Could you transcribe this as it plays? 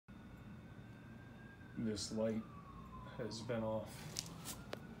This light has been off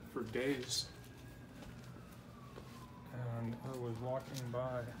for days, and I was walking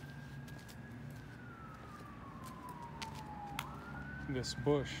by this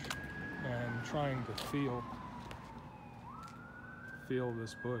bush and trying to feel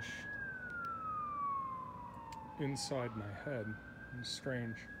this bush inside my head. It's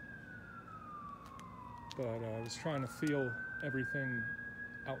strange, but I was trying to feel everything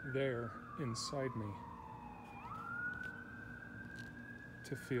out there inside me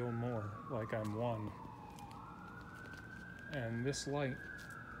to feel more like I'm one. And this light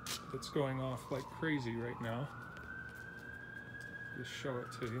that's going off like crazy right now, just show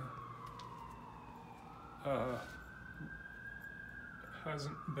it to you,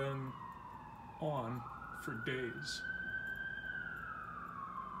 hasn't been on for days.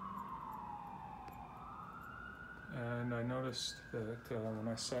 And I noticed that when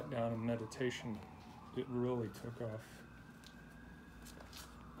I sat down in meditation, it really took off.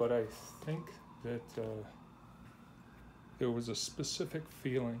 But I think that there was a specific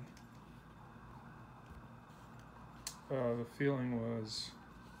feeling. The feeling was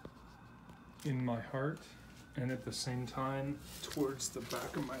in my heart, and at the same time towards the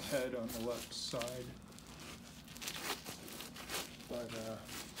back of my head on the left side. But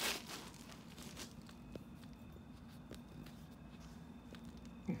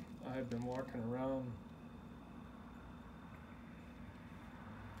I had been walking around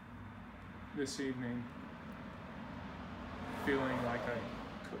this evening feeling like I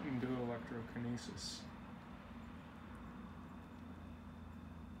couldn't do electrokinesis.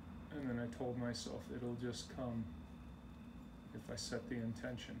 And then I told myself it'll just come if I set the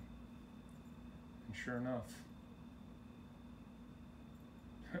intention. And sure enough,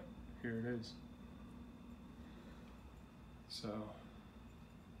 here it is. So,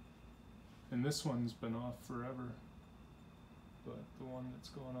 and this one's been off forever, but the one that's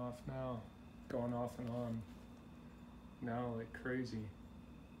going off now, going off and on now like crazy,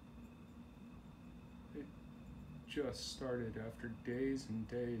 it just started after days and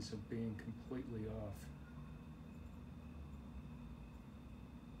days of being completely off.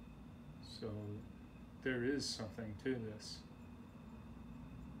 So there is something to this.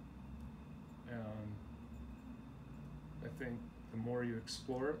 And I think the more you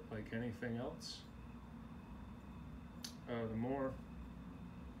explore it, like anything else, the more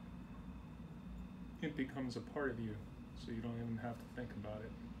it becomes a part of you, so you don't even have to think about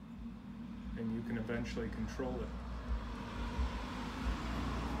it, and you can eventually control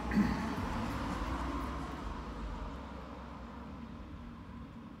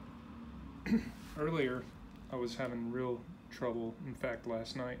it. Earlier, I was having real trouble. In fact,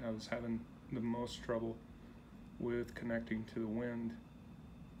 last night I was having the most trouble with connecting to the wind.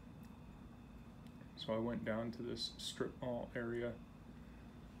 So I went down to this strip mall area,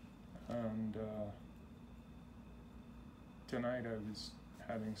 and tonight I was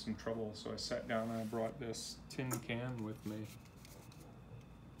having some trouble, so I sat down and I brought this tin can with me.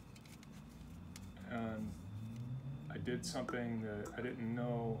 And I did something that I didn't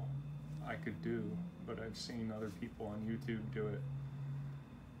know I could do, but I've seen other people on YouTube do it,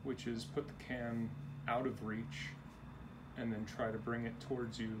 which is put the can out of reach and then try to bring it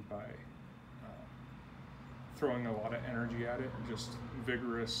towards you by throwing a lot of energy at it, just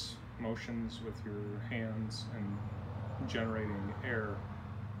vigorous motions with your hands and generating air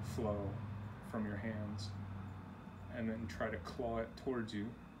flow from your hands, and then try to claw it towards you.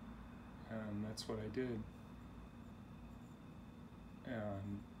 And that's what I did.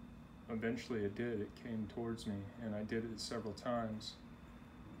 And eventually it did. It came towards me, and I did it several times.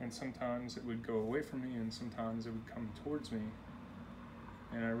 And sometimes it would go away from me, and sometimes it would come towards me.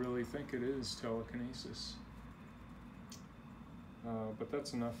 And I really think it is telekinesis. But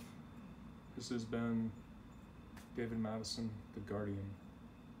that's enough. This has been David Madison, the Guardian,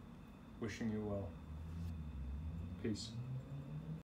 wishing you well. Peace.